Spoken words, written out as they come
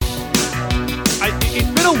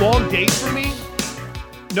a long day for me.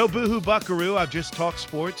 No boohoo buckaroo. I've just talked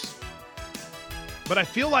sports. But I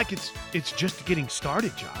feel like it's just getting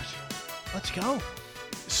started, Josh. Let's go.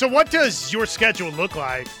 So what does your schedule look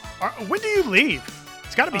like? When do you leave?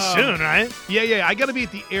 It's got to be soon, right? Yeah. I got to be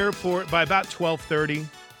at the airport by about 12:30.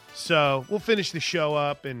 So we'll finish the show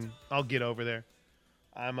up, and I'll get over there.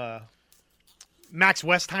 I'm Max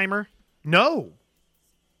Westheimer? No.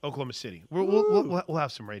 Oklahoma City. We'll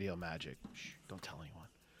have some radio magic. Shh, don't tell anyone.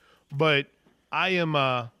 But I am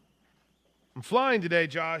I'm flying today,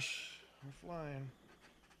 Josh. I'm flying.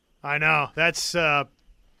 I know. That's good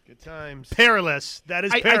times. Perilous. That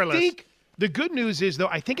is perilous. I think the good news is, though,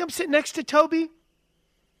 I think I'm sitting next to Toby.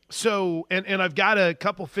 So, and I've got a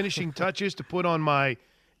couple finishing touches to put on my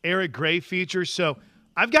Eric Gray feature. So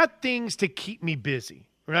I've got things to keep me busy,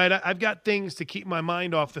 right? I've got things to keep my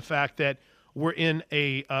mind off the fact that we're in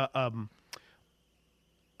an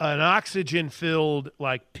oxygen-filled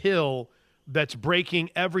like pill that's breaking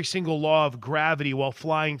every single law of gravity while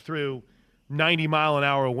flying through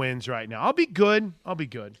 90-mile-an-hour winds right now. I'll be good.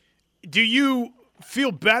 Do you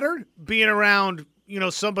feel better being around,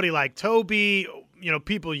 somebody like Toby,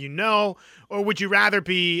 people or would you rather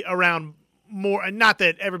be around more, and not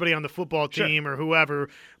that everybody on the football team or whoever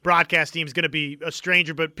broadcast team is going to be a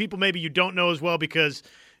stranger, but people maybe you don't know as well because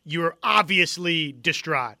you're obviously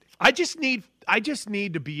distraught. I just need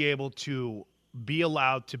to be able to be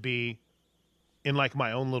allowed to be in like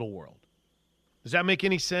my own little world. Does that make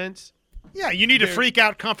any sense? Yeah, you need to freak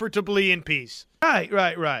out comfortably in peace.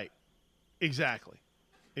 Right. Exactly.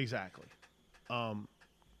 But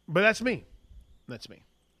that's me.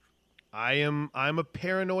 I'm a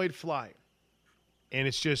paranoid flyer. And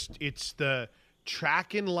it's the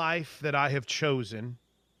track in life that I have chosen.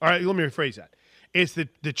 All right, let me rephrase that. It's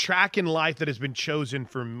the track in life that has been chosen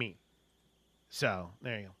for me. So,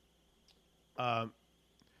 there you go.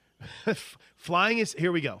 Flying is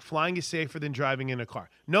safer than driving in a car.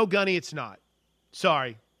 No, Gunny, it's not.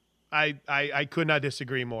 Sorry. I could not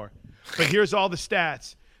disagree more. But here's all the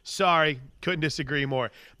stats. Sorry, couldn't disagree more.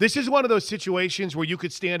 This is one of those situations where you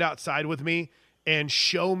could stand outside with me and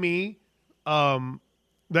show me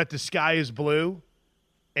that the sky is blue,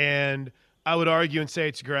 and I would argue and say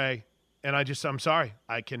it's gray. And I'm sorry.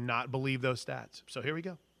 I cannot believe those stats. So here we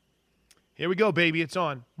go. Here we go, baby. It's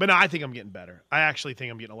on. But no, I think I'm getting better. I actually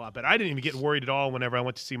think I'm getting a lot better. I didn't even get worried at all whenever I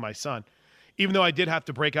went to see my son, even though I did have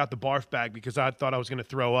to break out the barf bag because I thought I was going to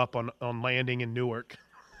throw up on landing in Newark.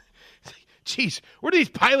 Jeez, where do these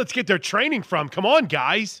pilots get their training from? Come on,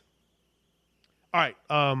 guys. All right.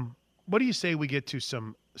 What do you say we get to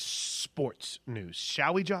some sports news?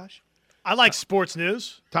 Shall we, Josh? I like sports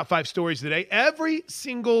news. Top 5 stories today, every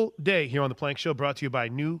single day here on The Plank Show, brought to you by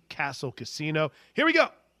Newcastle Casino. Here we go.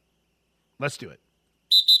 Let's do it.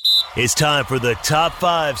 It's time for the top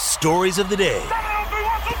 5 stories of the day.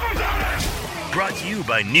 Brought to you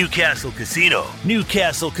by Newcastle Casino.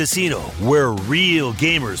 Newcastle Casino, where real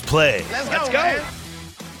gamers play. Let's go.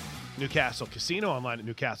 Newcastle Casino, online at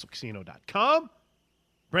newcastlecasino.com.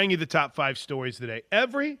 Bring you the top 5 stories today,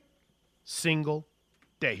 every single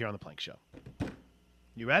day here on The Plank Show.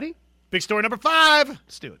 You ready? Big story number 5.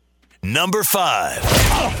 Let's do it. Number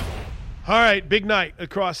 5. All right, big night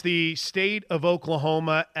across the state of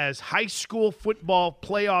Oklahoma as high school football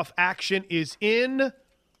playoff action is in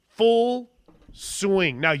full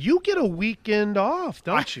swing. Now, you get a weekend off,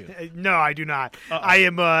 don't you? No, I do not. I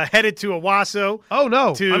am headed to Owasso. Oh,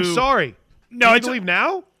 no. I'm sorry. No, you need to leave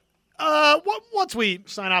now? Once we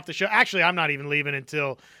sign off the show. Actually, I'm not even leaving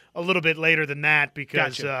until a little bit later than that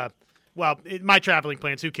because, Gotcha. My traveling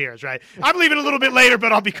plans, who cares, right? I'm leaving a little bit later,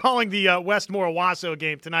 but I'll be calling the Westmore Owasso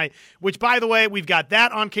game tonight, which, by the way, we've got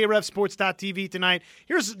that on KREVSports.tv tonight.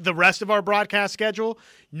 Here's the rest of our broadcast schedule.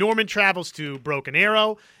 Norman travels to Broken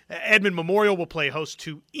Arrow. Edmond Memorial will play host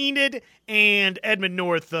to Enid, and Edmond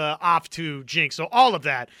North off to Jinx. So all of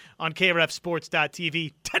that on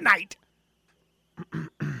KREVSports.tv tonight.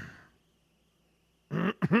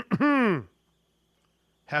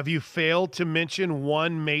 Have you failed to mention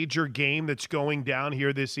one major game that's going down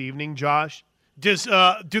here this evening, Josh? Do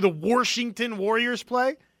the Washington Warriors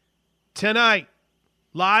play? Tonight,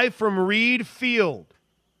 live from Reed Field,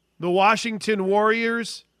 the Washington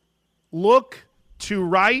Warriors look to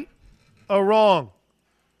right a wrong.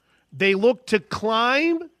 They look to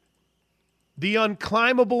climb the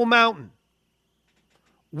unclimbable mountain.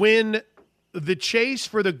 When the chase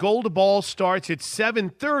for the gold ball starts at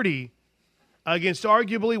 7:30 against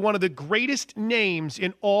arguably one of the greatest names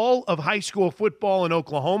in all of high school football in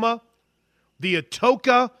Oklahoma, the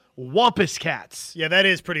Atoka Wampus Cats. Yeah, that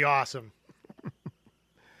is pretty awesome.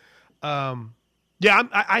 I'm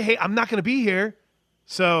not going to be here,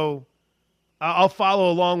 So I'll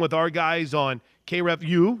follow along with our guys on KREF.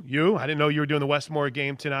 You. I didn't know you were doing the Westmore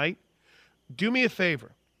game tonight. Do me a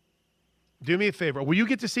favor. Will you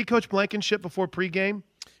get to see Coach Blankenship before pregame?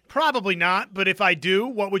 Probably not, but if I do,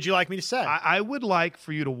 what would you like me to say? I would like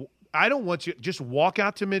for you to – I don't want you – just walk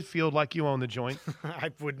out to midfield like you own the joint.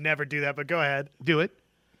 I would never do that, but go ahead. Do it.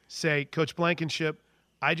 Say, Coach Blankenship,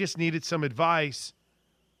 I just needed some advice.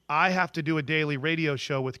 I have to do a daily radio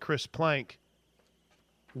show with Chris Plank.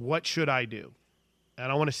 What should I do? And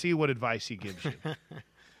I want to see what advice he gives you.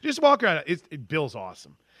 Just walk around. Bill's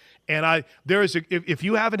awesome. And if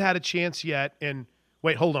you haven't had a chance yet, and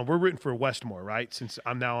wait, hold on. We're rooting for Westmore, right? Since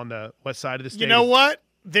I'm now on the west side of the stadium. You know what?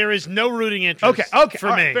 There is no rooting interest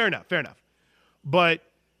for me. Right, fair enough. But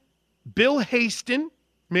Bill Haston,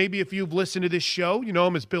 maybe if you've listened to this show, you know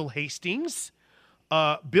him as Bill Hastings.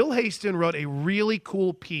 Bill Haston wrote a really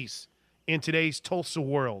cool piece in today's Tulsa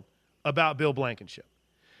World about Bill Blankenship.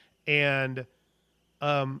 And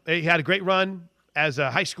he had a great run as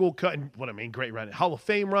a high school coach. Great run. Hall of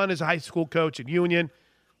Fame run as a high school coach at Union.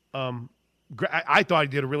 I thought he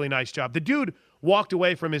did a really nice job. The dude walked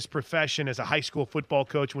away from his profession as a high school football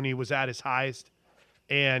coach when he was at his highest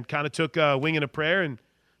and kind of took a wing and a prayer and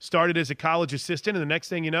started as a college assistant. And the next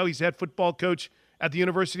thing you know, he's head football coach at the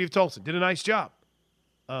University of Tulsa. Did a nice job.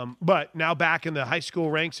 But now back in the high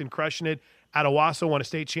school ranks and crushing it at Owasso, won a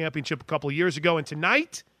state championship a couple of years ago. And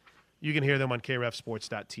tonight, you can hear them on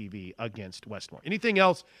KREFsports.tv against Westmore. Anything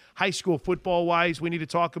else high school football-wise we need to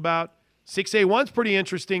talk about? 6A1's pretty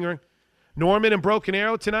interesting. Norman and Broken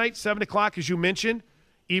Arrow tonight, 7 o'clock, as you mentioned.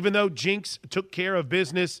 Even though Jinx took care of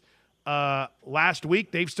business last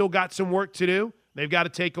week, they've still got some work to do. They've got to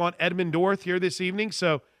take on Edmond North here this evening.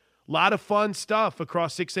 So a lot of fun stuff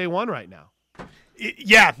across 6A1 right now.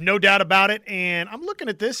 Yeah, no doubt about it. And I'm looking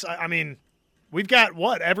at this. I mean, we've got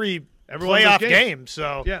every playoff game.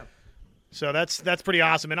 So yeah. So that's pretty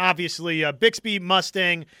awesome. And obviously, Bixby,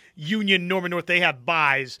 Mustang, Union, Norman North, they have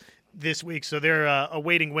byes this week, so they're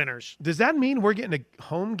awaiting winners. Does that mean we're getting a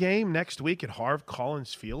home game next week at Harv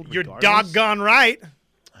Collins Field? You're doggone right.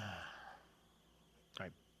 All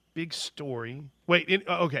right, big story. Wait,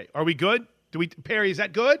 okay, are we good? Perry, is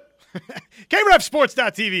that good?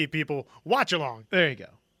 KREFsports.tv, people. Watch along. There you go.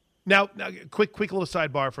 Now quick little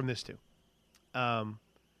sidebar from this, too.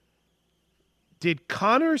 Did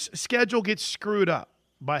Connor's schedule get screwed up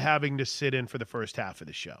by having to sit in for the first half of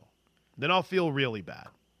the show? Then I'll feel really bad.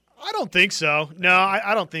 I don't think so. No,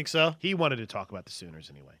 I don't think so. He wanted to talk about the Sooners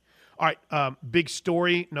anyway. All right, big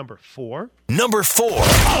story number 4. Number 4. All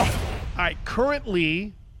right,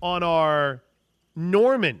 currently on our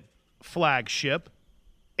Norman flagship,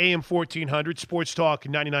 AM 1400, Sports Talk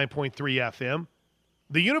 99.3 FM,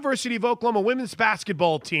 the University of Oklahoma women's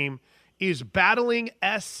basketball team is battling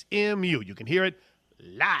SMU. You can hear it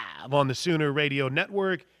live on the Sooner Radio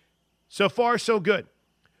Network. So far, so good.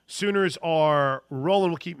 Sooners are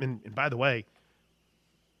rolling. We'll keep, and by the way,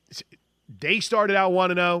 they started out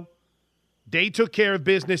 1-0. They took care of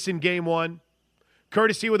business in game 1.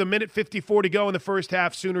 Courtesy with 1:54 to go in the first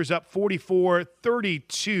half. Sooners up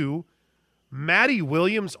 44-32. Maddie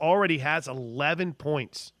Williams already has 11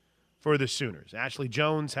 points for the Sooners. Ashley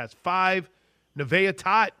Jones has 5. Nevaeh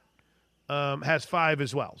Tot has 5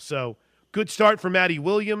 as well. So good start for Maddie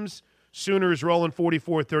Williams. Sooners rolling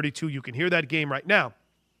 44-32. You can hear that game right now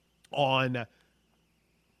on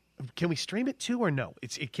 – can we stream it too or no?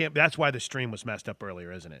 It can't. That's why the stream was messed up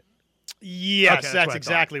earlier, isn't it? Yes, okay, that's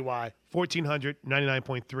exactly why. 1400,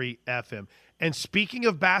 99.3 FM. And speaking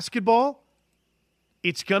of basketball,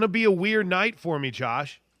 it's going to be a weird night for me,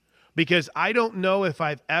 Josh, because I don't know if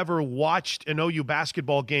I've ever watched an OU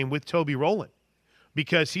basketball game with Toby Rowland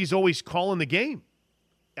because he's always calling the game.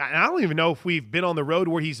 And I don't even know if we've been on the road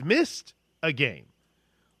where he's missed a game.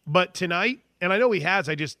 But tonight, and I know he has,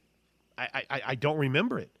 I don't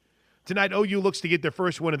remember it. Tonight, OU looks to get their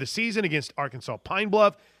first win of the season against Arkansas Pine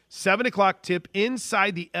Bluff. 7 o'clock tip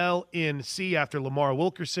inside the LNC after Lamar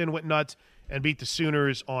Wilkerson went nuts and beat the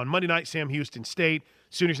Sooners on Monday night, Sam Houston State.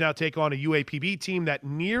 Sooners now take on a UAPB team that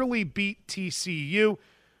nearly beat TCU.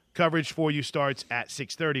 Coverage for you starts at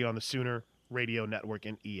 6:30 on the Sooner Radio Network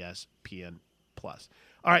and ESPN+.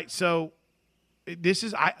 All right, so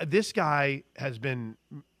this guy has been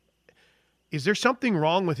 – is there something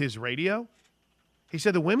wrong with his radio? He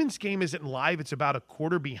said the women's game isn't live. It's about a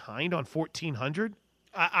quarter behind on 1400.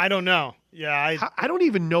 I don't know. Yeah, I don't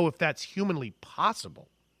even know if that's humanly possible.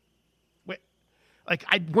 Wait,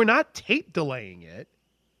 we're not tape delaying it.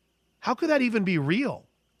 How could that even be real?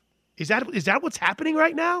 Is that what's happening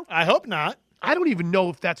right now? I hope not. I don't even know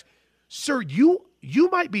if that's – sir, you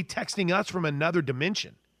might be texting us from another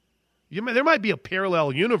dimension There might be a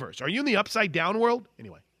parallel universe. Are you in the upside down world?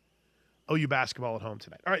 Anyway, OU basketball at home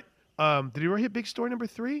tonight. All right. Did we already hit big story number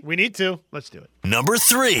 3? We need to. Let's do it. Number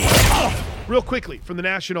 3. Real quickly, from the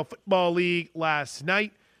National Football League last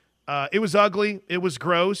night. It was ugly. It was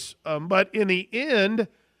gross. But in the end,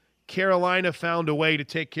 Carolina found a way to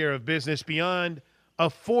take care of business beyond a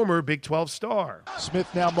former Big 12 star. Smith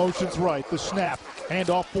now motions right. The snap.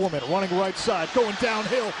 Handoff Foreman. Running right side. Going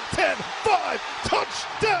downhill. 10-5.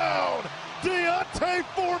 Touchdown. Deontay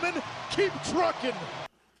Foreman. Keep trucking.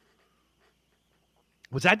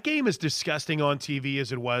 Was that game as disgusting on TV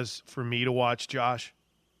as it was for me to watch, Josh?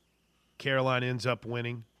 Carolina ends up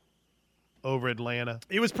winning over Atlanta.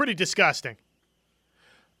 It was pretty disgusting.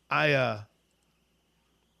 I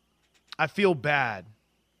feel bad.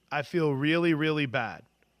 I feel really, really bad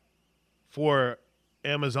for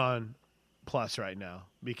Amazon Plus right now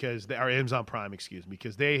or Amazon Prime,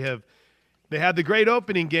 because they had the great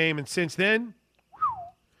opening game, and since then,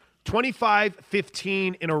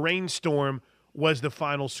 25-15 in a rainstorm was the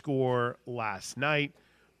final score last night.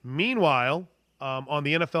 Meanwhile, on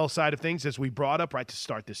the NFL side of things, as we brought up right to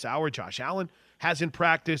start this hour, Josh Allen hasn't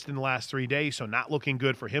practiced in the last 3 days, so not looking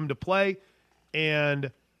good for him to play.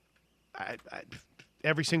 And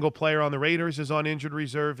every single player on the Raiders is on injured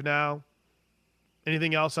reserve now.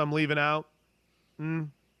 Anything else I'm leaving out? I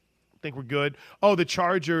think we're good. Oh, the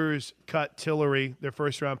Chargers cut Tillery, their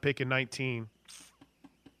first-round pick in 19.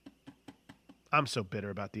 I'm so bitter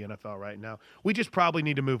about the NFL right now. We just probably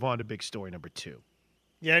need to move on to big story number 2.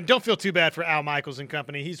 Yeah, and don't feel too bad for Al Michaels and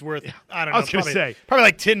company. He's worth, I don't know, I was going to say. probably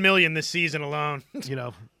like $10 million this season alone.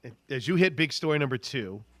 As you hit big story number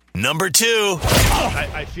 2. Number 2.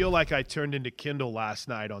 I feel like I turned into Kindle last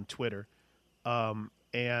night on Twitter.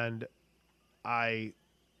 And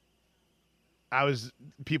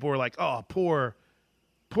people were like, oh, poor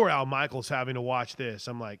Al Michaels having to watch this.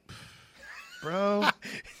 I'm like, bro.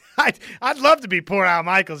 I'd love to be poor Al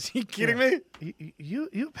Michaels. You kidding me?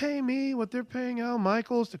 You pay me what they're paying Al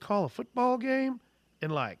Michaels to call a football game,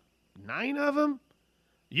 and like 9 of them,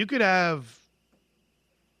 you could have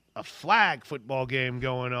a flag football game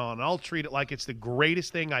going on. I'll treat it like it's the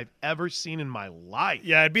greatest thing I've ever seen in my life.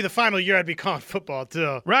 Yeah, it'd be the final year I'd be calling football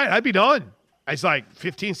too. Right, I'd be done. It's like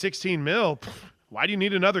 15, 16 mil. Why do you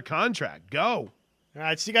need another contract? Go. All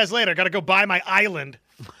right, see you guys later. Got to go buy my island.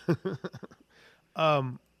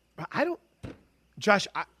 Josh,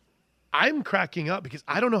 I'm cracking up because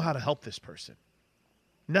I don't know how to help this person.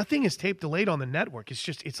 Nothing is tape delayed on the network. It's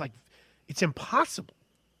impossible.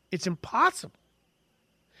 It's impossible.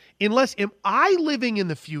 Am I living in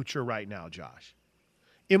the future right now, Josh?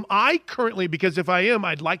 Am I currently, because if I am,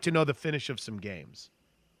 I'd like to know the finish of some games.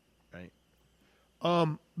 Right?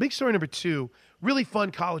 Big story number 2, really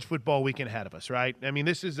fun college football weekend ahead of us, right? I mean,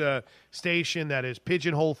 this is a station that is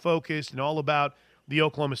pigeonhole focused and all about the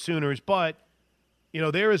Oklahoma Sooners, but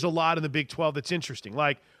there is a lot in the Big 12 that's interesting.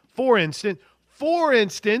 Like, for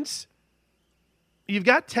instance, you've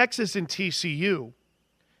got Texas and TCU,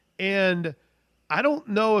 and I don't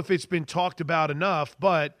know if it's been talked about enough,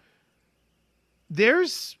 but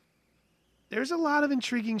there's a lot of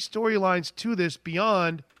intriguing storylines to this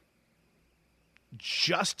beyond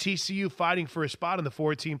just TCU fighting for a spot in the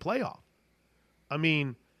 4-team playoff. I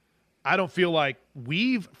mean, I don't feel like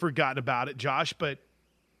we've forgotten about it, Josh, but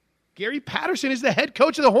Gary Patterson is the head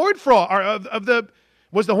coach of the Horned Frog,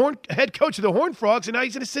 head coach of the Horned Frogs, and now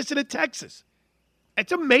he's an assistant at Texas.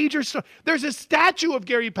 It's a major story. There's a statue of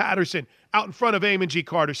Gary Patterson out in front of Amon G.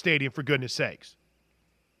 Carter Stadium, for goodness sakes.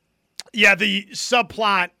 Yeah, the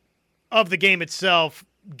subplot of the game itself,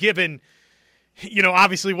 given,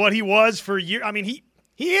 obviously what he was for years. I mean, he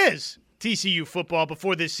is TCU football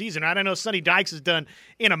before this season. I don't know, Sonny Dykes has done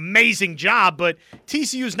an amazing job, but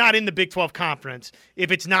TCU's not in the Big 12 Conference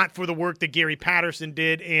if it's not for the work that Gary Patterson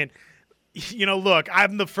did. And, look,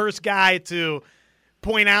 I'm the first guy to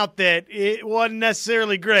point out that it wasn't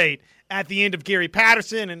necessarily great at the end of Gary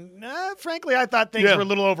Patterson. And frankly, I thought things were a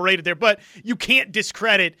little overrated there. But you can't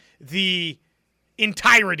discredit the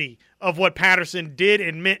entirety of what Patterson did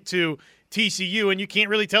and meant to TCU, and you can't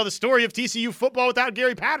really tell the story of TCU football without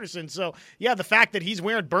Gary Patterson. So, yeah, the fact that he's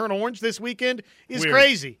wearing burnt orange this weekend is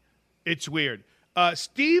crazy. It's weird.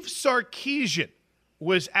 Steve Sarkisian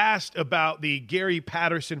was asked about the Gary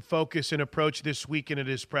Patterson focus and approach this weekend at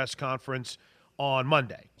his press conference on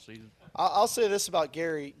Monday. I'll say this about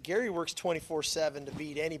Gary. Gary works 24/7 to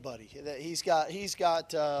beat anybody. He's got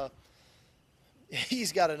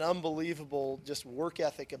an unbelievable just work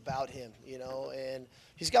ethic about him, and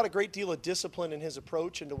he's got a great deal of discipline in his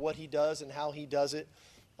approach into what he does and how he does it.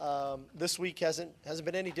 This week hasn't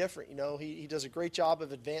been any different. He does a great job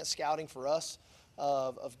of advanced scouting for us.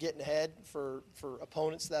 of getting ahead for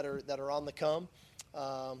opponents that are on the come.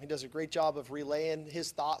 He does a great job of relaying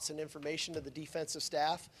his thoughts and information to the defensive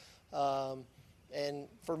staff. And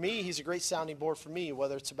for me, he's a great sounding board for me,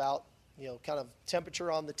 whether it's about, kind of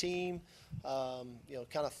temperature on the team, kind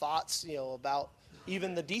of thoughts, about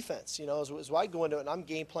even the defense. As I go into it and I'm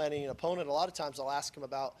game planning an opponent, a lot of times I'll ask him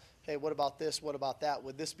about, hey, what about this? What about that?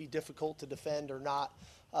 Would this be difficult to defend or not?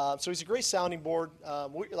 So he's a great sounding board.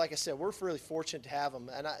 Like I said, we're really fortunate to have him.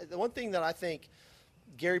 And the one thing that I think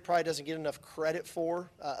Gary probably doesn't get enough credit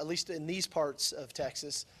for, at least in these parts of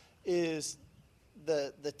Texas, is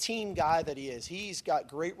the team guy that he is. He's got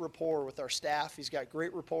great rapport with our staff. He's got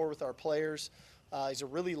great rapport with our players. He's a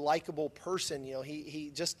really likable person.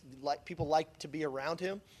 He just people like to be around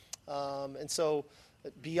him. And so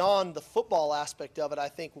beyond the football aspect of it, I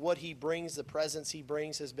think what he brings, the presence he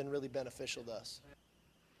brings, has been really beneficial to us.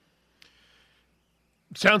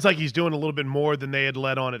 Sounds like he's doing a little bit more than they had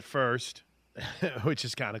let on at first, which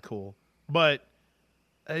is kind of cool. But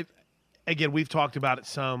again, we've talked about it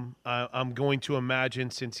some. I'm going to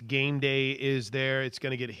imagine since game day is there, it's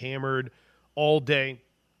going to get hammered all day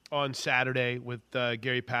on Saturday with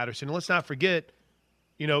Gary Patterson. And let's not forget,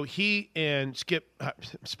 he and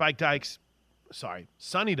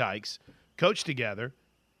Sonny Dykes coached together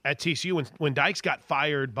at TCU. When Dykes got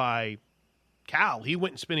fired by Cal, he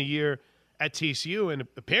went and spent a year at TCU, and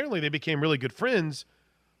apparently they became really good friends.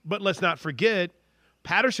 But let's not forget,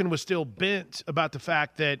 Patterson was still bent about the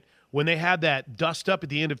fact that when they had that dust-up at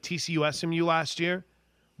the end of TCU-SMU last year,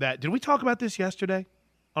 did we talk about this yesterday?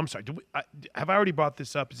 I'm sorry. Have I already brought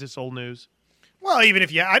this up? Is this old news? Well, even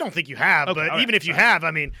if I don't think you have, okay, but even if you have,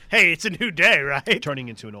 hey, it's a new day, right? Turning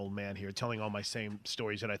into an old man here, telling all my same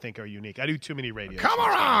stories that I think are unique. I do too many radio Come shows.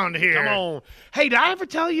 around here. Come on. Hey, did I ever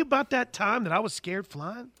tell you about that time that I was scared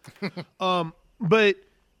flying? But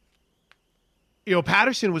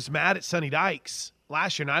Patterson was mad at Sonny Dykes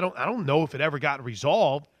last year, and I don't know if it ever got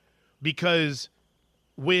resolved, because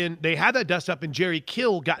when they had that dust up and Jerry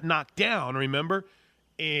Kill got knocked down, remember?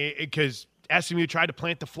 Because SMU tried to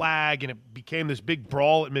plant the flag and it became this big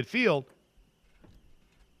brawl at midfield.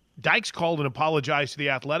 Dykes called and apologized to the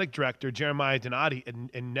athletic director, Jeremiah Donati,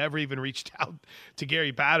 and never even reached out to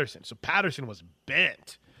Gary Patterson. So Patterson was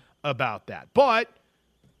bent about that. But,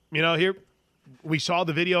 here we saw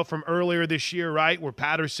the video from earlier this year, right, where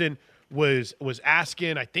Patterson was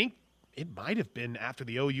asking, I think it might have been after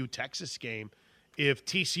the OU-Texas game, if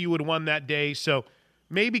TCU would have won that day. So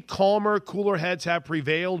maybe calmer, cooler heads have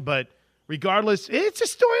prevailed, but regardless, it's a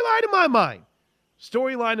storyline in my mind.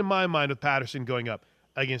 Storyline in my mind with Patterson going up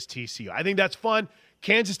against TCU. I think that's fun.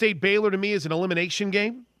 Kansas State-Baylor to me is an elimination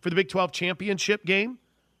game for the Big 12 championship game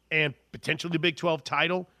and potentially the Big 12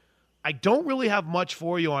 title. I don't really have much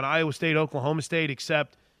for you on Iowa State, Oklahoma State,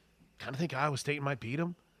 except kind of think Iowa State might beat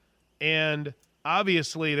them. And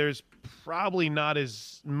obviously there's probably not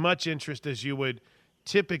as much interest as you would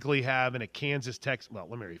typically have in a Kansas Tech. Well,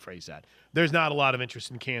 let me rephrase that. There's not a lot of interest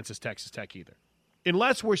in Kansas, Texas Tech either.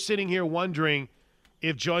 Unless we're sitting here wondering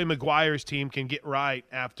if Joey McGuire's team can get right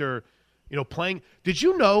after, playing. Did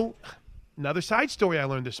you know, another side story I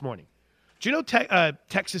learned this morning. Do you know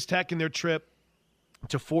Texas Tech in their trip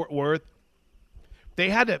to Fort Worth, they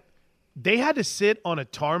had to sit on a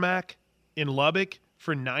tarmac in Lubbock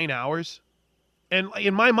for 9 hours? And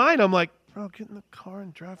in my mind, I'm like, bro, get in the car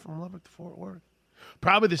and drive from Lubbock to Fort Worth.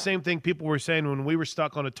 Probably the same thing people were saying when we were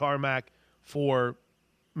stuck on a tarmac for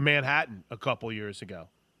Manhattan a couple years ago.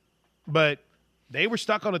 But they were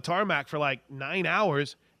stuck on a tarmac for like 9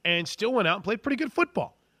 hours and still went out and played pretty good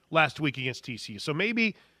football last week against TCU. So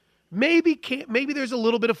maybe there's a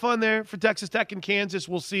little bit of fun there for Texas Tech and Kansas.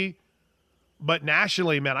 We'll see. But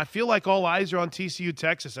nationally, man, I feel like all eyes are on TCU,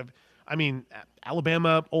 Texas.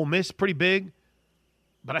 Alabama, Ole Miss, pretty big.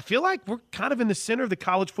 But I feel like we're kind of in the center of the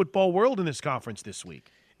college football world in this conference this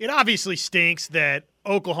week. It obviously stinks that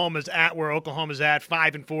Oklahoma's at where Oklahoma's at,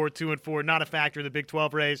 5-4, 2-4, not a factor in the Big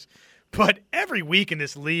 12 race. But every week in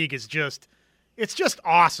this league is just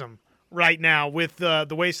awesome right now with the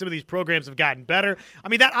way some of these programs have gotten better.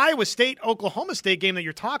 That Iowa State-Oklahoma State game that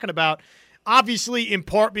you're talking about, obviously in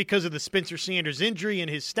part because of the Spencer Sanders injury and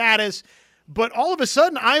his status, but all of a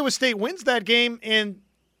sudden Iowa State wins that game and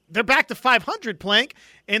they're back to 500 Plank,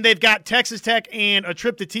 and they've got Texas Tech and a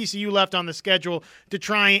trip to TCU left on the schedule to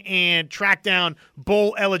try and track down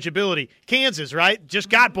bowl eligibility. Kansas, right, just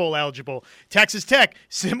got bowl eligible. Texas Tech,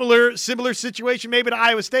 similar situation maybe to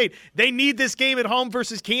Iowa State. They need this game at home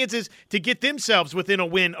versus Kansas to get themselves within a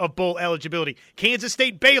win of bowl eligibility. Kansas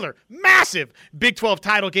State, Baylor, massive Big 12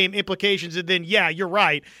 title game implications. And then, yeah, you're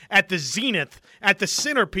right, at the zenith, at the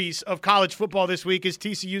centerpiece of college football this week is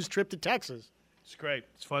TCU's trip to Texas. It's great.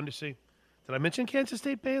 It's fun to see. Did I mention Kansas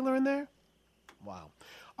State Baylor in there? Wow.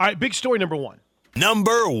 All right, big story number one.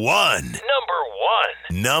 Number one.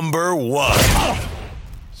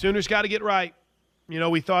 Sooners got to get right. You know,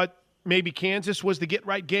 we thought maybe Kansas was the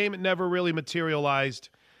get-right game. It never really materialized.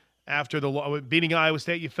 After beating Iowa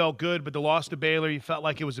State, you felt good, but the loss to Baylor, you felt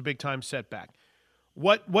like it was a big-time setback.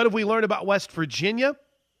 What have we learned about West Virginia?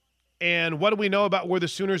 And what do we know about where the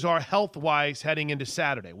Sooners are health-wise heading into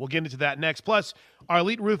Saturday? We'll get into that next. Plus, our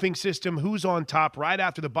elite roofing system, who's on top, right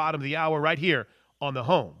after the bottom of the hour, right here on the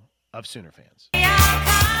home of Sooner fans.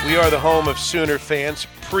 We are the home of Sooner fans.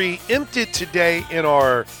 Preempted today in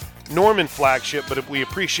our Norman flagship, but we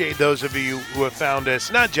appreciate those of you who have found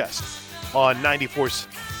us not just on 94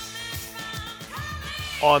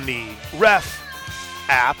 on the Ref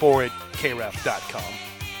app or at kref.com.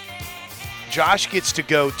 Josh gets to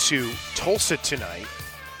go to Tulsa tonight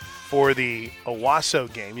for the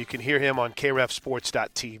Owasso game. You can hear him on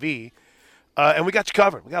krefsports.tv. And we got you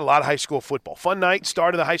covered. We got a lot of high school football. Fun night,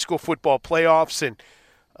 start of the high school football playoffs. And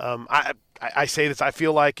I say this, I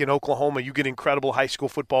feel like in Oklahoma you get incredible high school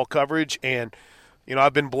football coverage. And, you know,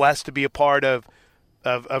 I've been blessed to be a part of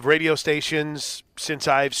radio stations since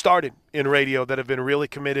I've started in radio that have been really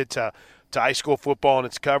committed to high school football and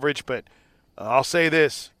its coverage. But I'll say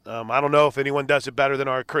this, I don't know if anyone does it better than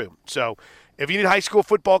our crew. So if you need high school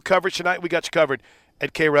football coverage tonight, we got you covered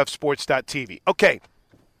at krefsports.tv. Okay,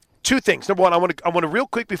 two things. Number one, I want to real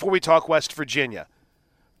quick before we talk West Virginia,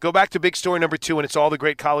 go back to big story number two, and it's all the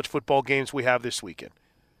great college football games we have this weekend.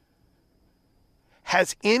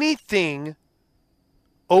 Has anything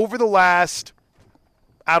over the last,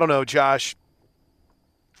 I don't know, Josh,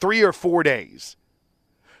 3 or 4 days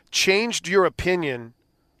changed your opinion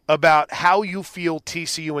about how you feel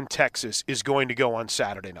TCU and Texas is going to go on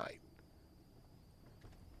Saturday night?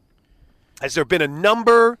 Has there been a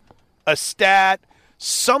number, a stat,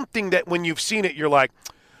 something that when you've seen it, you're like,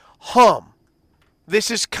 this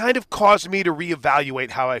has kind of caused me to reevaluate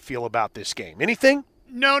how I feel about this game? Anything?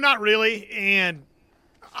 No, not really. And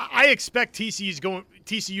I expect TCU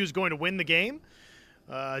is going to win the game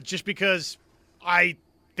just because I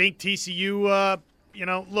think TCU,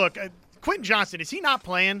 look, Quentin Johnston, is he not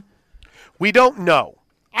playing? We don't know.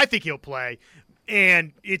 I think he'll play,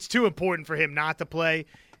 and it's too important for him not to play.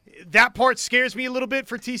 That part scares me a little bit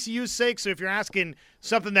for TCU's sake, so if you're asking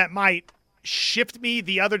something that might shift me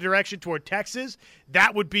the other direction toward Texas,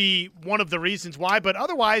 that would be one of the reasons why. But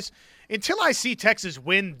otherwise, until I see Texas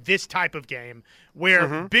win this type of game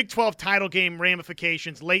where Big 12 title game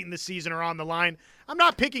ramifications late in the season are on the line, I'm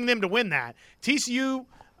not picking them to win that. TCU,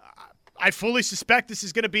 I fully suspect this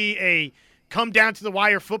is going to be a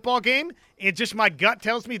come-down-to-the-wire football game, and just my gut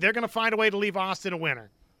tells me they're going to find a way to leave Austin a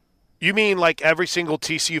winner. You mean like every single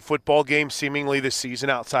TCU football game seemingly this season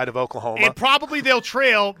outside of Oklahoma? And probably they'll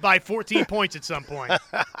trail by 14 points at some point.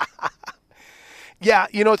 Yeah,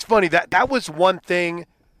 you know, it's funny. That was one thing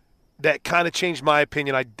that kind of changed my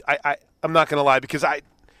opinion. I'm not going to lie because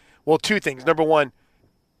two things. Number one,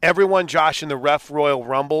 everyone, Josh, in the Ref Royal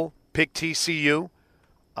Rumble picked TCU,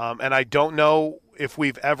 and I don't know if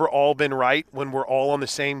we've ever all been right when we're all on the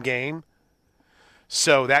same game.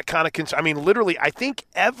 So that kind of literally, I think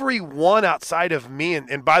everyone outside of me,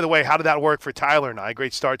 and by the way, how did that work for Tyler and I?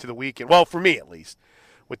 Great start to the weekend. Well, for me at least,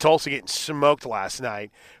 with Tulsa getting smoked last night.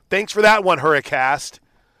 Thanks for that one, Hurricast.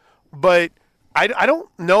 But I don't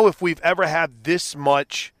know if we've ever had this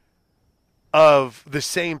much of the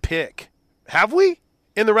same pick. Have we?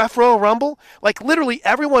 In the Ref Royal Rumble? Like, literally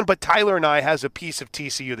everyone but Tyler and I has a piece of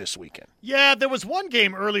TCU this weekend. Yeah, there was one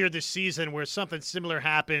game earlier this season where something similar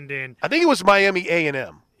happened. And I think it was Miami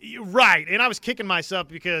A&M. Right, and I was kicking myself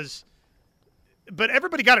but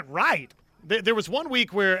everybody got it right. There was one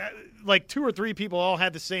week where, like, 2 or 3 people all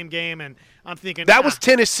had the same game, and I'm thinking. That was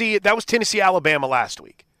Tennessee, Alabama last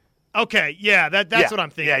week. Okay, yeah, that's what I'm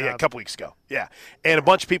thinking. Yeah, a couple weeks ago. Yeah, and a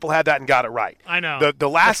bunch of people had that and got it right. I know.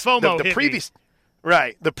 The previous.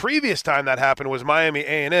 Right. The previous time that happened was Miami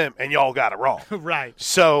A&M, and y'all got it wrong. Right.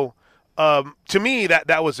 So, to me,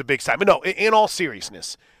 that was a big sign. But no, in all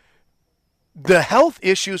seriousness, the health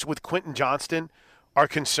issues with Quentin Johnston are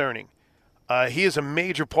concerning. He is a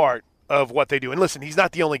major part of what they do. And listen, he's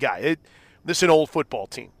not the only guy. This is an old football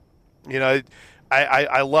team. You know,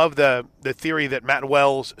 I love the theory that Matt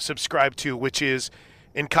Wells subscribed to, which is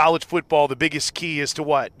in college football, the biggest key is to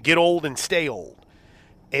what? Get old and stay old.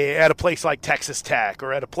 At a place like Texas Tech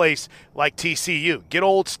or at a place like TCU. Get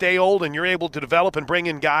old, stay old, and you're able to develop and bring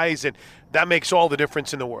in guys, and that makes all the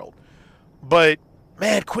difference in the world. But,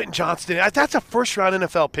 man, Quentin Johnston, that's a first-round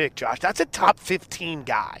NFL pick, Josh. That's a top 15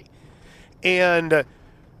 guy. And,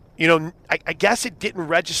 I guess it didn't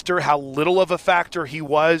register how little of a factor he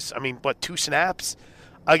was. I mean, 2 snaps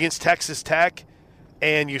against Texas Tech,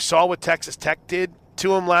 and you saw what Texas Tech did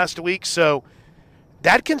to him last week. So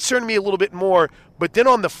that concerned me a little bit more. But then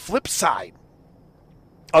on the flip side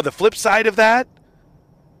of that,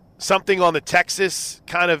 something on the Texas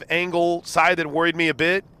kind of angle side that worried me a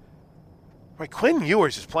bit, right? Quinn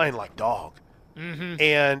Ewers is playing like dog. Mm-hmm.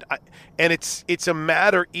 And it's a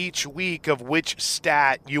matter each week of which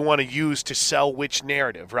stat you want to use to sell which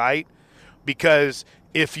narrative, right? Because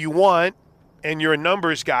if you want, and you're a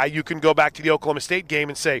numbers guy, you can go back to the Oklahoma State game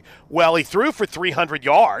and say, well, he threw for 300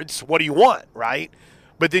 yards. What do you want, right?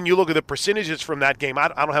 But then you look at the percentages from that game. I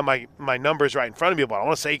don't have my numbers right in front of me, but I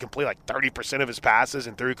want to say he completed like 30% of his passes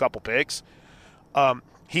and threw a couple picks.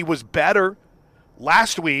 He was better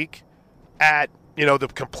last week at the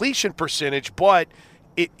completion percentage, but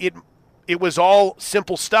it was all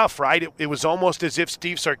simple stuff, right? It was almost as if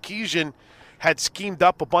Steve Sarkisian had schemed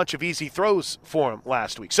up a bunch of easy throws for him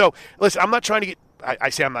last week. So, listen, I'm not trying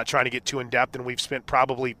to get too in-depth, and we've spent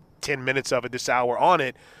probably 10 minutes of it this hour on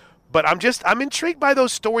it, but I'm intrigued by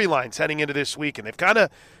those storylines heading into this week, and they've kind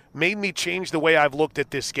of made me change the way I've looked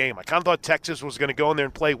at this game. I kind of thought Texas was going to go in there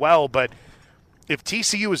and play well, but if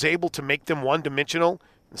TCU is able to make them one-dimensional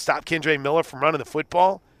and stop Kendre Miller from running the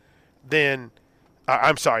football, then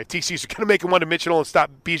if TCU's going to make him one-dimensional and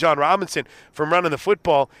stop Bijan Robinson from running the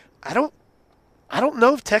football, I don't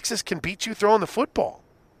know if Texas can beat you throwing the football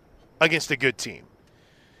against a good team.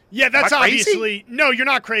 Yeah, that's obviously – no, you're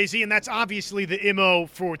not crazy, and that's obviously the MO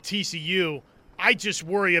for TCU. I just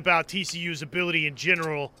worry about TCU's ability in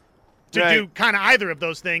general to do kind of either of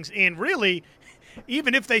those things. And really,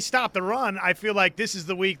 even if they stop the run, I feel like this is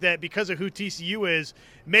the week that because of who TCU is,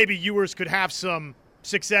 maybe Ewers could have some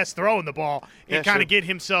success throwing the ball and kind of get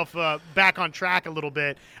himself back on track a little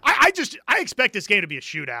bit. I expect this game to be a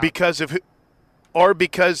shootout. Because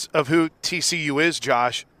of who TCU is,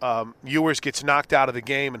 Josh, Ewers gets knocked out of the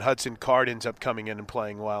game and Hudson Card ends up coming in and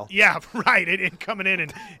playing well. Yeah, right, and coming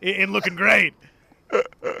in and looking great. All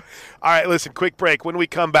right, listen, quick break. When we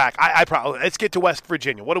come back, let's get to West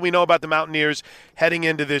Virginia. What do we know about the Mountaineers heading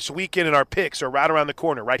into this weekend? And our picks are right around the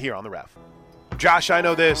corner right here on The Ref. Josh, I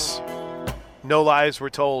know this. No lies were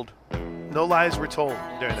told. No lies were told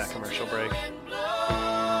during that commercial break.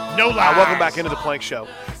 No lies. Welcome back into the Plank Show.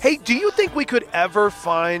 Hey, do you think we could ever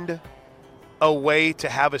find a way to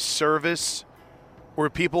have a service where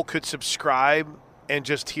people could subscribe and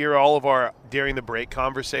just hear all of our during the break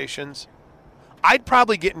conversations? I'd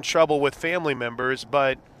probably get in trouble with family members,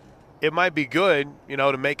 but it might be good,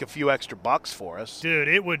 to make a few extra bucks for us.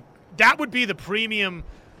 Dude, that would be the premium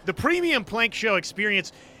Plank Show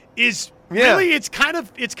experience. Really, it's kind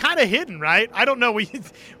of hidden, right? I don't know. We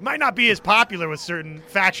might not be as popular with certain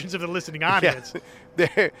factions of the listening audience.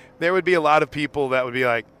 Yeah. There would be a lot of people that would be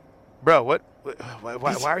like, bro,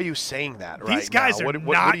 why are you saying that right now? These guys are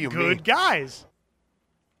not good guys.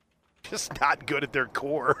 Just not good at their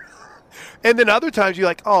core. And then other times you're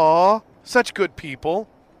like, aw, such good people.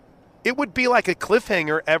 It would be like a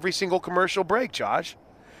cliffhanger every single commercial break, Josh,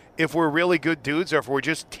 if we're really good dudes or if we're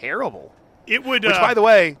just terrible. It would. Which, by the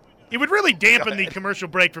way, it would really dampen the commercial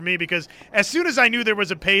break for me because as soon as I knew there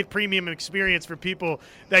was a paid premium experience for people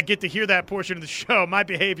that get to hear that portion of the show, my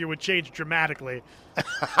behavior would change dramatically.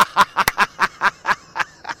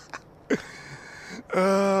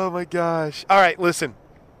 Oh, my gosh. All right, listen.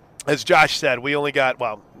 As Josh said, we only got,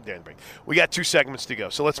 we got 2 segments to go.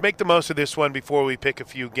 So let's make the most of this one before we pick a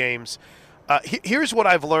few games. Here's what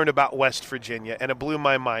I've learned about West Virginia, and it blew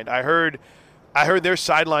my mind. I heard their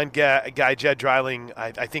sideline guy, Jed Dreiling,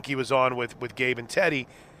 I think he was on with Gabe and Teddy,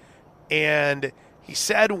 and he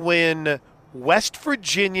said when West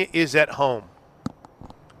Virginia is at home,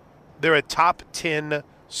 they're a top 10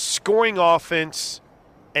 scoring offense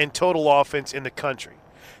and total offense in the country.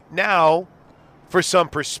 Now, for some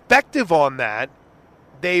perspective on that,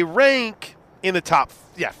 they rank in the top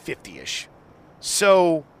 50-ish.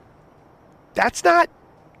 So that's not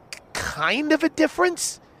kind of a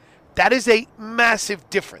difference. That is a massive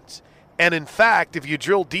difference. And in fact, if you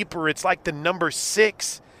drill deeper, it's like the number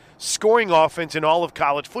 6 scoring offense in all of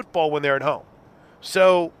college football when they're at home.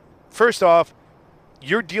 So, first off,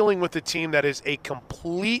 you're dealing with a team that is a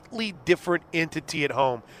completely different entity at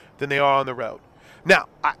home than they are on the road. Now,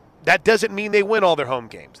 that doesn't mean they win all their home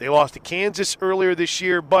games. They lost to Kansas earlier this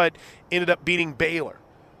year, but ended up beating Baylor.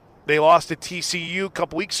 They lost to TCU a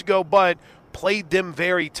couple weeks ago, but played them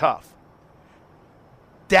very tough.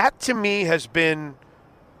 That, to me, has been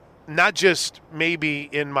not just maybe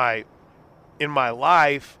in my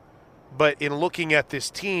life, but in looking at this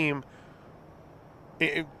team,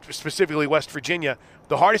 specifically West Virginia,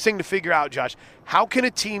 The hardest thing to figure out, Josh, how can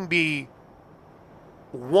a team be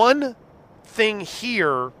one thing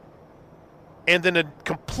here and then a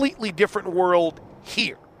completely different world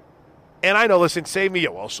here? And I know, listen, save me.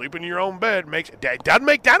 Well, sleeping in your own bed doesn't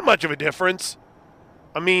make that much of a difference.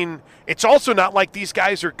 I mean, it's also not like these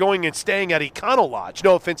guys are going and staying at Econo Lodge.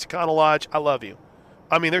 No offense, Econo Lodge, I love you.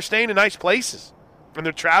 I mean, they're staying in nice places, and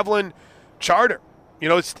they're traveling charter.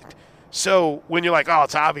 So when you're like, oh,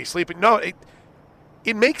 it's Javi sleeping. No,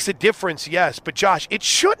 it makes a difference, yes. But, Josh, it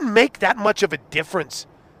shouldn't make that much of a difference.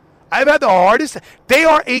 I've had the hardest. They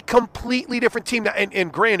are a completely different team.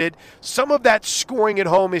 And granted, some of that scoring at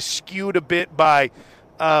home is skewed a bit by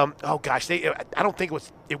I don't think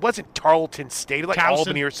it wasn't Tarleton State, like Towson.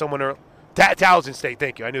 Albany or someone, or Towson State,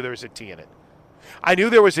 thank you. I knew there was a T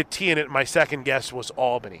in it. My second guess was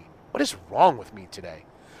Albany. What is wrong with me today?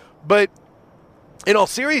 But in all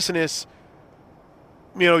seriousness,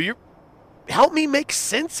 you help me make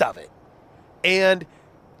sense of it. And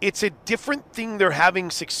it's a different thing they're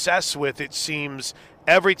having success with, it seems,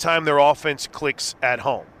 every time their offense clicks at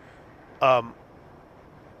home. How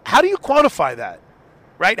do you quantify that,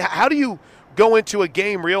 right? How do you go into a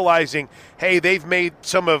game realizing, hey, they've made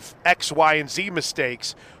some of X, Y, and Z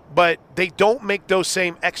mistakes, but they don't make those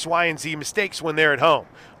same X, Y, and Z mistakes when they're at home?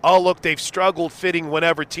 Oh, look, they've struggled fitting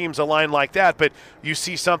whenever teams align like that, but you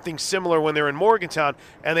see something similar when they're in Morgantown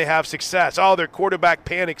and they have success. Oh, their quarterback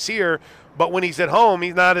panics here, but when he's at home,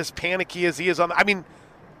 he's not as panicky as he is on. I mean,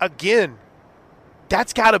 again,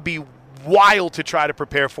 that's got to be wild to try to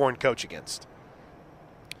prepare for and coach against.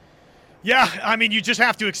 Yeah, I mean, you just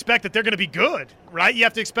have to expect that they're going to be good, right? You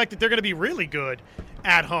have to expect that they're going to be really good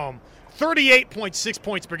at home. 38.6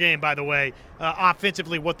 points per game, by the way,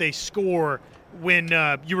 offensively, what they score when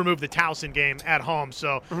you remove the Towson game at home.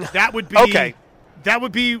 So that would be okay. That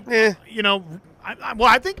would be,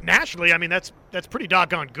 I think nationally, I mean, that's pretty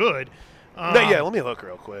doggone good. Let me look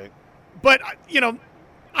real quick. But,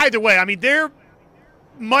 either way, I mean, they're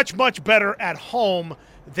much, much better at home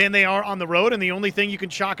than they are on the road, and the only thing you can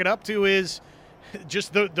chalk it up to is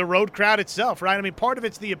just the road crowd itself, right? I mean, part of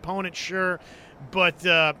it's the opponent, sure, but,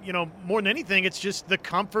 more than anything, it's just the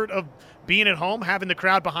comfort of being at home, having the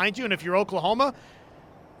crowd behind you, and if you're Oklahoma,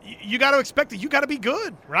 you got to expect that you got to be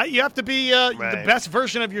good, right? You have to be the best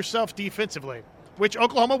version of yourself defensively, which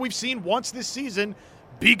Oklahoma we've seen once this season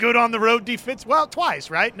be good on the road defense. Well,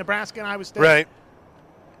 twice, right? Nebraska and Iowa State. Right.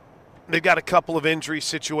 They've got a couple of injury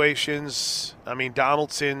situations. I mean,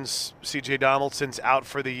 C.J. Donaldson's out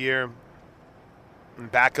for the year.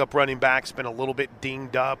 And backup running back's been a little bit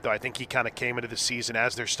dinged up, though I think he kind of came into the season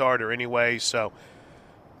as their starter anyway. So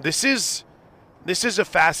this is a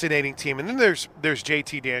fascinating team. And then there's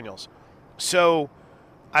JT Daniels. So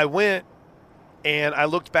I went and I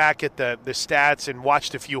looked back at the stats and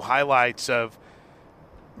watched a few highlights of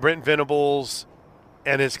Brent Venables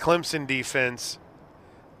and his Clemson defense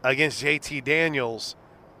against JT Daniels,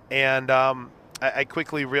 and I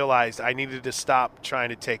quickly realized I needed to stop trying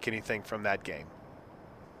to take anything from that game.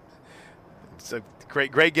 It's a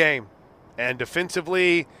great game. And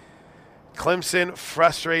defensively, Clemson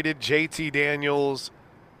frustrated JT Daniels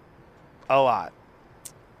a lot.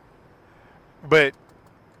 But,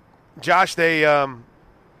 Josh, they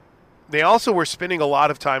also were spending a lot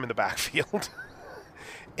of time in the backfield.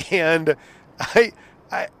 And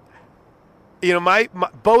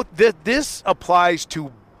this applies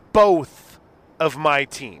to both of my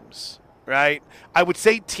teams, right? I would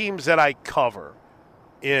say teams that I cover,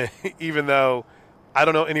 even though I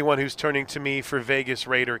don't know anyone who's turning to me for Vegas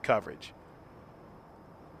Raider coverage.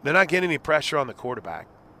 They're not getting any pressure on the quarterback.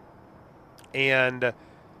 And,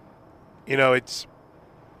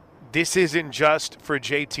 this isn't just for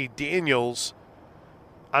JT Daniels.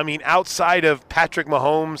 I mean, outside of Patrick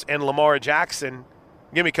Mahomes and Lamar Jackson,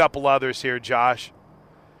 give me a couple others here, Josh.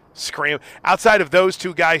 Outside of those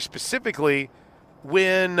two guys specifically,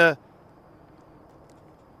 when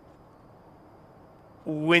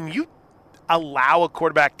you allow a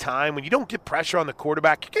quarterback time, when you don't get pressure on the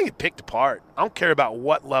quarterback, you're going to get picked apart. I don't care about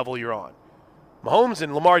what level you're on. Mahomes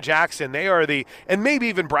and Lamar Jackson, they are and maybe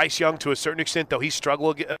even Bryce Young to a certain extent, though he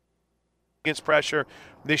struggled against pressure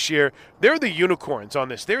this year. They're the unicorns on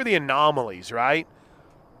this. They're the anomalies, right?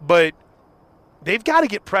 But they've got to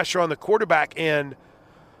get pressure on the quarterback. And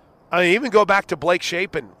I mean, even go back to Blake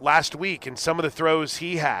Shapen last week and some of the throws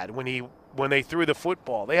he had when they threw the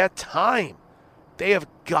football. They had time. They have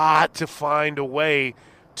got to find a way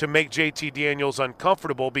to make JT Daniels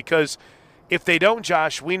uncomfortable, because if they don't,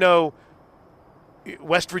 Josh, we know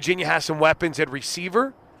West Virginia has some weapons at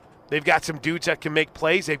receiver. They've got some dudes that can make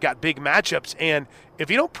plays. They've got big matchups. And if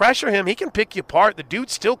you don't pressure him, he can pick you apart. The dude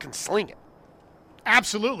still can sling it.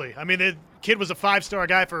 Absolutely. I mean, the kid was a 5-star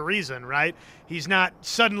guy for a reason, right? He's not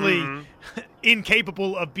suddenly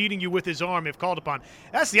incapable of beating you with his arm if called upon.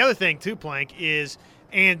 That's the other thing, too, Plank, is,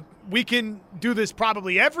 and we can do this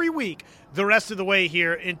probably every week the rest of the way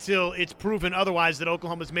here until it's proven otherwise that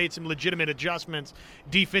Oklahoma's made some legitimate adjustments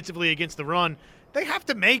defensively against the run. They have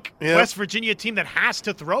to make West Virginia a team that has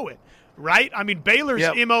to throw it, right? I mean, Baylor's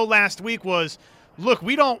MO last week was, look,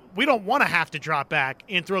 we don't want to have to drop back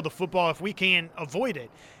and throw the football if we can avoid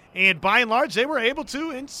it. And by and large, they were able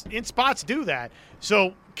to, in spots, do that.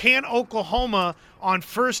 So can Oklahoma on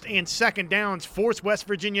first and second downs force West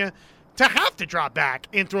Virginia to have to drop back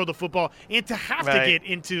and throw the football and to have to get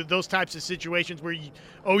into those types of situations where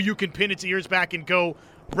OU can pin its ears back and go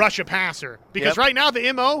rush a passer? Because right now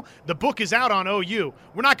the MO, the book is out on OU.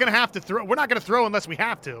 We're not going to have to throw. We're not going to throw unless we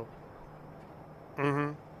have to.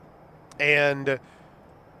 Mm-hmm. And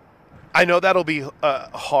I know that'll be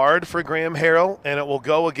hard for Graham Harrell, and it will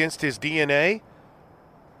go against his DNA.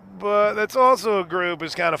 But that's also a group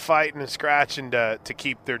who's kind of fighting and scratching to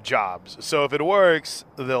keep their jobs. So if it works,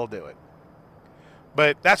 they'll do it.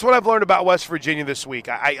 But that's what I've learned about West Virginia this week.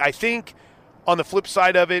 I think on the flip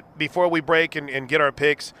side of it, before we break and get our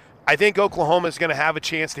picks, I think Oklahoma is going to have a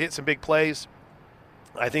chance to hit some big plays.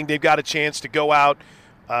 I think they've got a chance to go out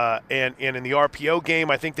and in the RPO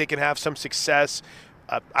game, I think they can have some success.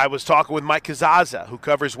 I was talking with Mike Kazaza, who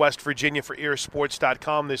covers West Virginia for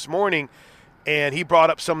earsports.com this morning, and he brought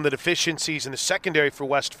up some of the deficiencies in the secondary for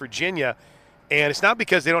West Virginia. And it's not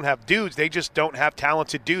because they don't have dudes. They just don't have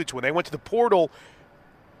talented dudes. When they went to the portal,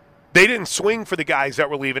 they didn't swing for the guys that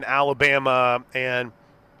were leaving Alabama and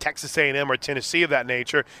Texas A&M or Tennessee of that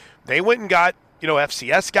nature. They went and got,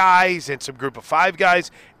 FCS guys and some group of 5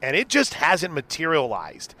 guys, and it just hasn't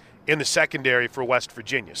materialized in the secondary for West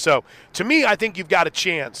Virginia. So, to me, I think you've got a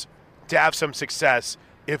chance to have some success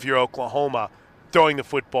if you're Oklahoma, throwing the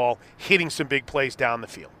football, hitting some big plays down the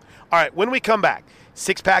field. All right, when we come back,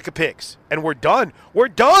 6-pack of picks, and we're done. We're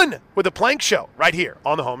done with the Plank Show right here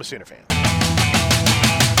on the home of Sooner fans.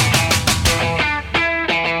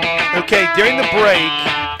 Okay, during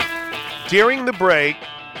the break,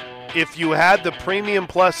 if you had the Premium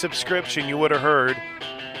Plus subscription, you would have heard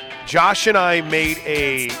Josh and I made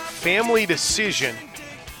a family decision.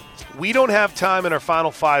 We don't have time in our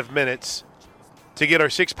final 5 minutes to get our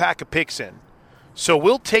 6-pack of picks in. So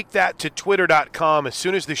we'll take that to twitter.com as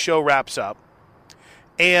soon as the show wraps up.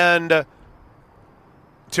 And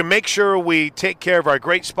to make sure we take care of our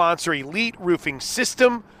great sponsor, Elite Roofing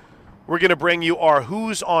System, we're going to bring you our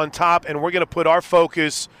Who's on Top, and we're going to put our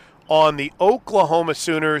focus on the Oklahoma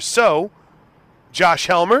Sooners. So, Josh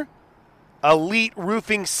Helmer, Elite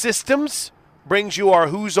Roofing Systems, brings you our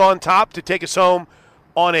Who's on Top to take us home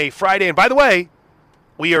on a Friday. And by the way,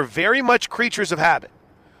 we are very much creatures of habit.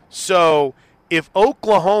 So, if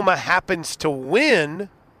Oklahoma happens to win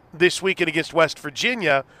this weekend against West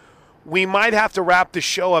Virginia, we might have to wrap the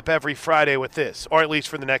show up every Friday with this, or at least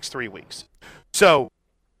for the next 3 weeks. So,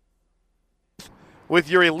 with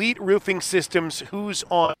your Elite Roofing Systems, Who's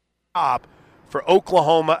on Top for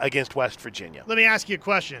Oklahoma against West Virginia? Let me ask you a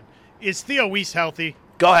question. Is Theo Weiss healthy?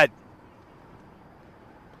 Go ahead.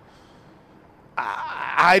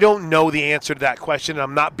 I don't know the answer to that question, and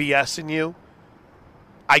I'm not BSing you.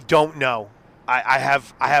 I don't know. I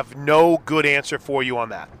have no good answer for you on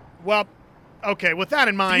that. Well, okay, with that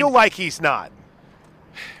in mind. I feel like he's not.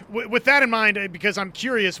 With that in mind, because I'm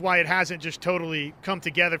curious why it hasn't just totally come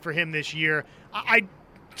together for him this year,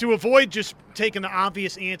 to avoid just taking the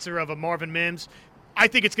obvious answer of a Marvin Mims, I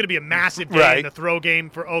think it's going to be a massive day in the throw game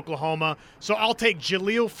for Oklahoma. So I'll take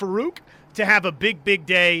Jalil Farouk to have a big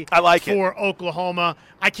day for Oklahoma.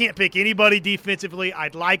 I can't pick anybody defensively.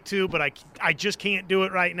 I'd like to, but I just can't do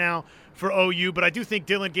it right now for OU. But I do think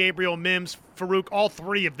Dillon Gabriel, Mims, Farouk, all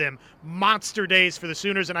 3 of them, monster days for the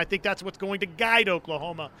Sooners, and I think that's what's going to guide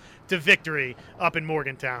Oklahoma to victory up in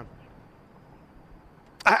Morgantown.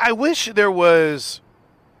 I wish there was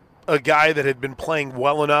a guy that had been playing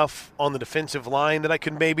well enough on the defensive line that I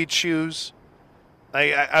could maybe choose.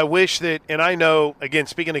 I wish that, and I know, again,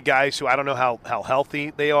 speaking of guys who I don't know how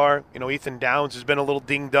healthy they are, Ethan Downs has been a little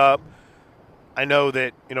dinged up. I know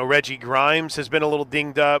that, Reggie Grimes has been a little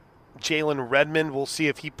dinged up. Jalen Redmond, we'll see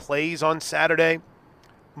if he plays on Saturday.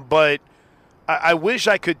 But I wish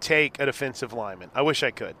I could take a defensive lineman. I wish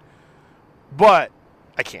I could. But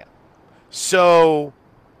I can't. So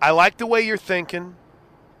I like the way you're thinking.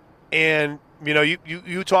 And,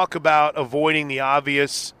 you talk about avoiding the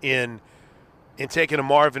obvious in taking a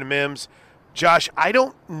Marvin Mims. Josh, I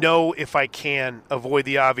don't know if I can avoid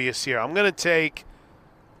the obvious here. I'm going to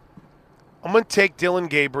take Dillon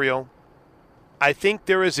Gabriel. I think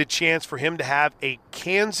there is a chance for him to have a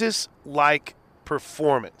Kansas-like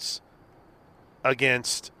performance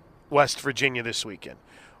against West Virginia this weekend,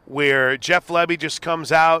 where Jeff Lebby just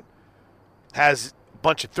comes out, has a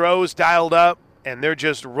bunch of throws dialed up, and they're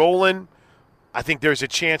just rolling. I think there's a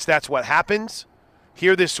chance that's what happens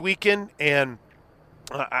here this weekend, and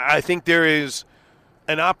I think there is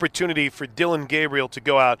an opportunity for Dillon Gabriel to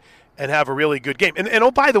go out and have a really good game. And oh,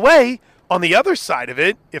 by the way, on the other side of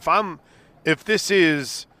it, if this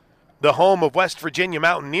is the home of West Virginia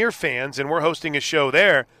Mountaineer fans and we're hosting a show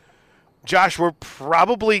there, Josh, we're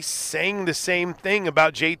probably saying the same thing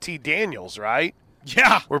about JT Daniels, right?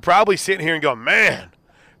 Yeah. We're probably sitting here and going, man,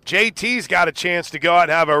 JT's got a chance to go out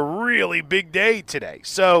and have a really big day today.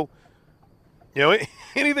 So,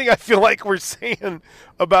 anything I feel like we're saying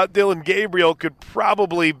about Dillon Gabriel could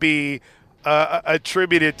probably be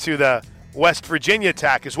attributed to the West Virginia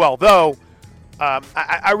attack as well. Though,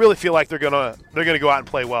 I really feel like they're gonna go out and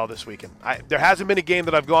play well this weekend. There hasn't been a game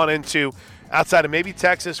that I've gone into outside of maybe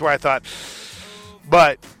Texas where I thought,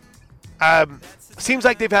 but seems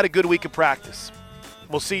like they've had a good week of practice.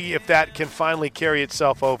 We'll see if that can finally carry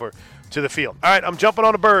itself over to the field. All right, I'm jumping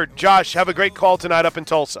on a bird. Josh, have a great call tonight up in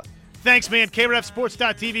Tulsa. Thanks, man.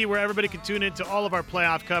 KREFSports.tv, where everybody can tune into all of our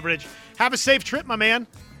playoff coverage. Have a safe trip, my man.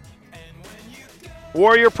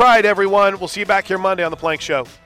 Warrior Pride, everyone. We'll see you back here Monday on The Plank Show.